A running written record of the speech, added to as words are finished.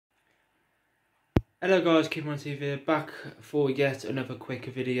Hello guys, Keep On TV back for yet another quick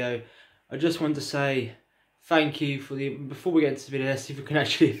video. I just want to say thank you for before we get into the video, let's see if we can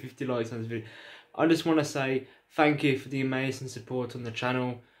actually hit 50 likes on this video. I just want to say thank you for the amazing support on the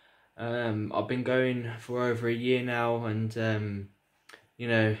channel. I've been going for over a year now, and you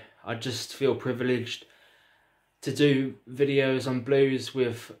know, I just feel privileged to do videos on blues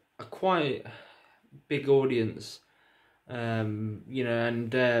with a quite big audience. You know,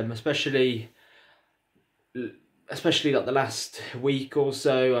 and especially like the last week or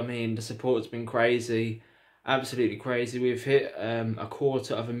so. I mean, the support's been crazy, absolutely crazy. We've hit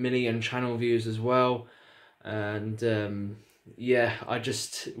 250,000 channel views as well, and yeah, I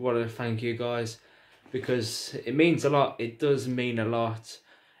just want to thank you guys because it means a lot. It does mean a lot.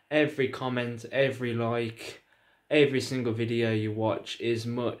 Every comment, every like, every single video you watch is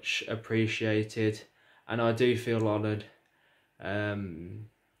much appreciated, and I do feel honoured.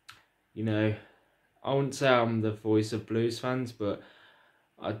 You know, I wouldn't say I'm the voice of blues fans, but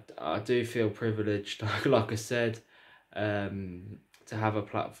I do feel privileged, like I said, to have a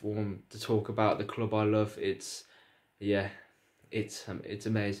platform to talk about the club I love. It's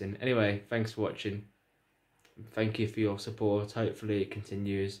amazing. Anyway, thanks for watching. Thank you for your support. Hopefully it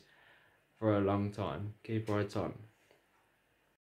continues for a long time. Keep right on.